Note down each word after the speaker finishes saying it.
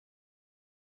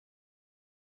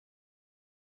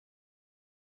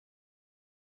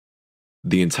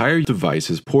The entire device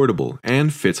is portable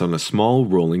and fits on a small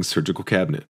rolling surgical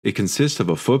cabinet. It consists of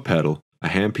a foot pedal, a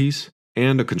handpiece,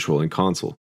 and a controlling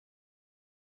console.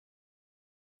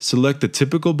 Select the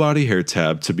typical body hair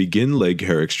tab to begin leg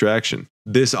hair extraction.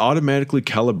 This automatically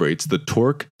calibrates the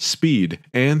torque, speed,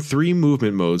 and 3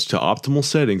 movement modes to optimal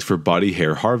settings for body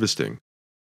hair harvesting.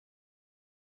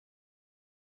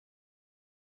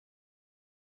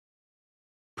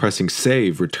 Pressing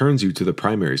Save returns you to the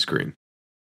primary screen.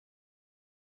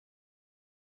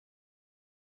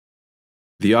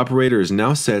 The operator is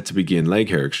now set to begin leg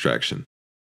hair extraction.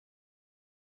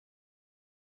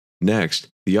 Next,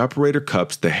 the operator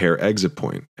cups the hair exit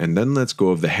point and then lets go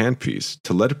of the handpiece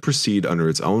to let it proceed under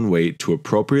its own weight to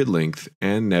appropriate length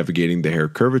and navigating the hair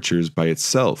curvatures by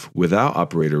itself without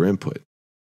operator input.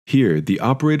 Here, the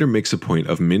operator makes a point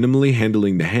of minimally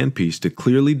handling the handpiece to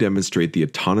clearly demonstrate the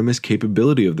autonomous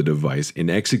capability of the device in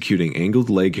executing angled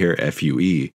leg hair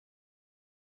FUE.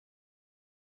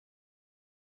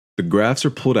 The grafts are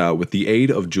pulled out with the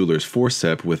aid of jeweler's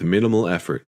forceps with minimal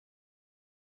effort.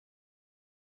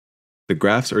 The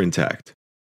grafts are intact.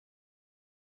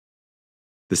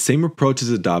 The same approach is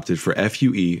adopted for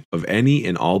FUE of any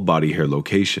and all body hair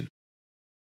location.